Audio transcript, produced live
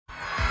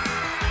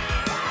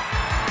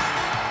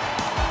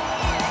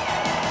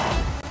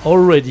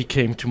already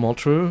came to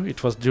Montreux.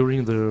 It was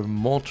during the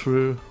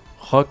Montreux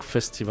Rock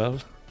Festival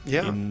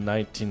in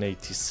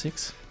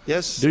 1986.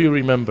 Yes. Do you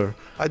remember?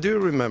 I do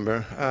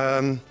remember,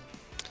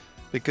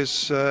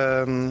 because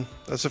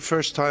that's the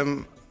first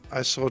time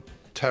I saw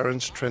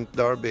Terence Trent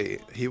D'Arby.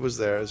 He was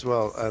there as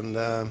well, and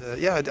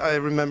I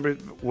remember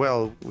it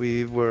well.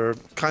 We were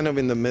kind of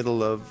in the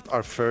middle of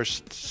our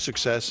first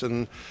success,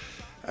 and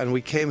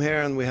we came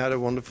here and we had a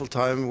wonderful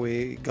time.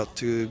 We got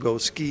to go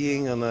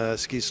skiing on a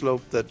ski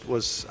slope that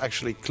was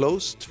actually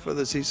closed for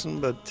the season,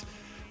 but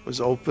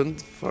was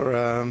opened for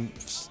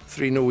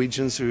 3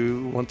 Norwegians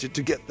who wanted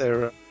to get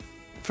there.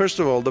 First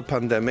of all, the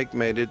pandemic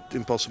made it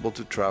impossible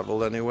to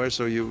travel anywhere,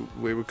 so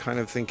we were kind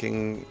of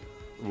thinking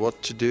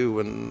what to do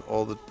when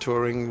all the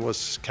touring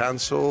was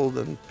cancelled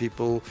and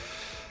people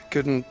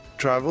couldn't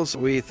travel. So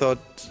we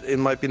thought it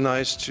might be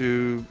nice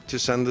to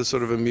send a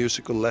sort of a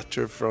musical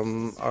letter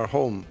from our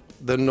home.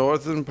 The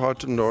northern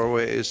part of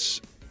Norway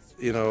is,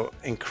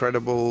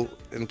 incredible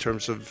in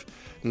terms of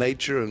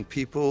nature and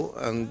people,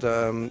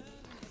 and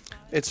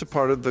it's a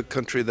part of the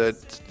country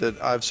that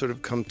I've sort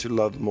of come to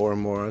love more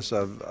and more as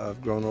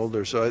I've grown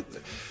older. So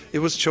it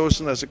was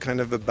chosen as a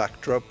kind of a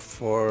backdrop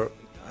for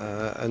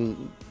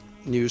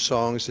new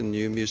songs and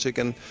new music,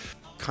 and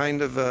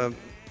kind of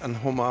an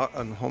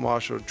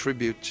homage or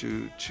tribute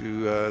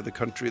to the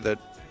country that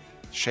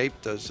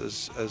shaped us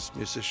as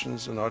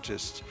musicians and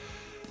artists.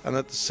 And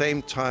at the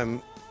same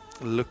time,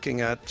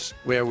 looking at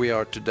where we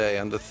are today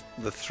and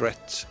the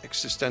threat,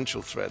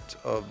 existential threat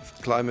of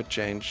climate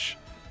change.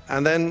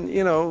 And then,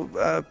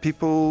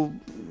 people,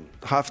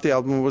 half the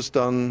album was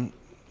done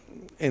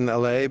in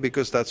LA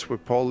because that's where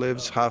Paul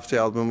lives. Half the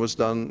album was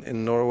done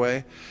in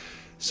Norway.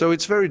 So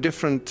it's very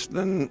different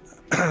than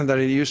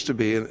it used to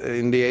be.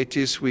 In the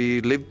 80s, we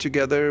lived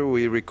together,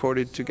 we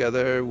recorded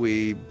together,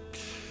 we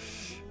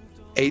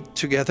ate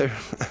together.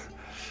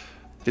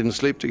 Didn't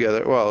sleep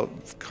together, well,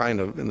 kind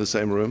of in the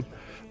same room.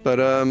 But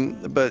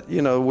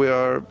we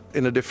are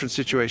in a different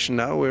situation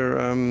now.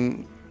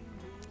 We're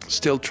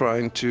still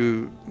trying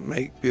to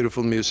make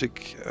beautiful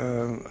music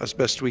as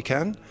best we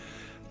can,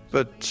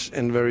 but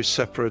in very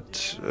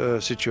separate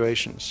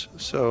situations.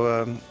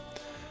 So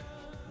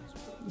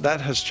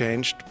that has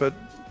changed, but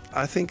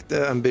I think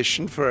the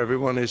ambition for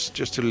everyone is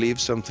just to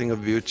leave something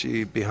of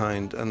beauty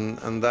behind,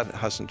 and that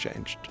hasn't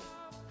changed.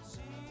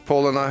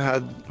 Paul and I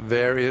had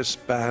various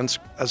bands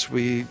as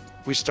we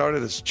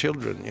started as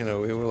children.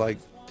 We were like,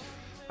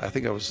 I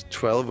think I was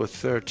 12 or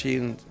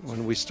 13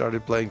 when we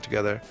started playing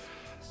together.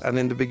 And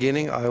in the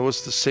beginning, I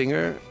was the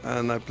singer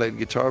and I played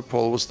guitar.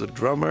 Paul was the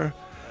drummer.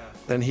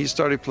 Then he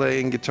started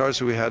playing guitar,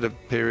 so we had a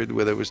period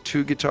where there was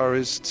 2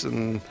 guitarists,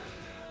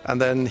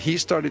 and then he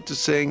started to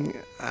sing,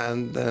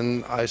 and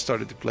then I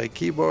started to play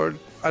keyboard.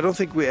 I don't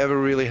think we ever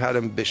really had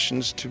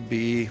ambitions to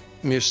be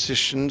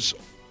musicians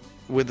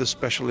with a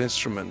special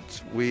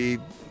instrument. We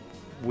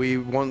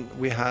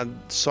had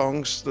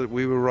songs that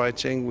we were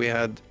writing. We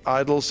had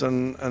idols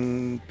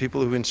and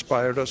people who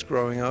inspired us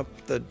growing up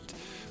that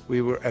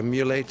we were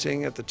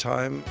emulating at the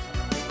time.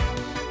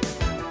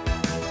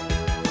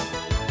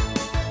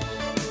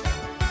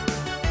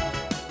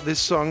 This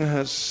song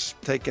has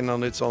taken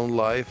on its own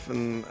life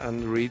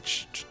and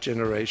reached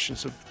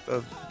generations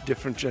of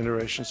different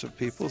generations of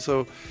people.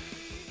 So,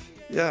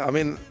 yeah, I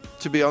mean,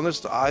 to be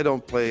honest, I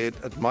don't play it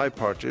at my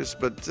parties,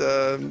 but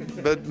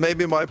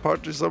maybe my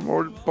parties are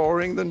more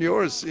boring than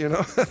yours,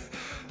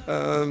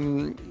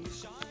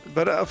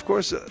 But of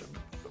course,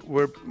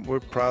 we're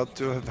proud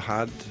to have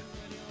had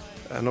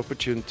an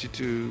opportunity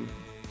to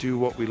do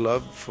what we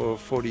love for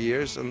 40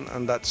 years,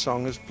 and that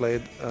song has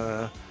played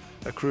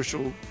a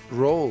crucial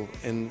role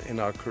in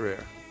our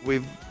career.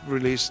 We've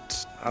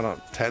released,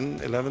 10,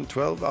 11,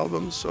 12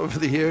 albums over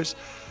the years,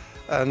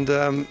 and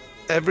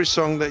every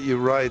song that you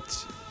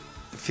write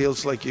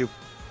feels like you're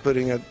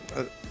putting a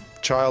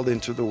child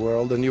into the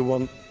world, and you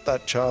want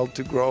that child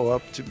to grow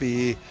up to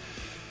be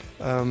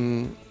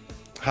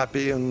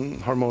happy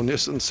and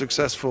harmonious and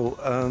successful.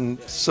 And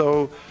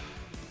so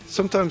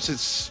sometimes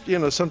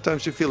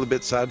sometimes you feel a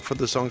bit sad for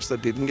the songs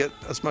that didn't get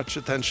as much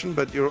attention,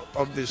 but you're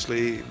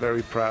obviously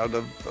very proud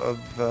of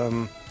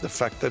the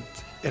fact that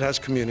it has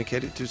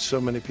communicated to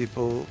so many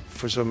people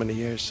for so many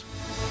years.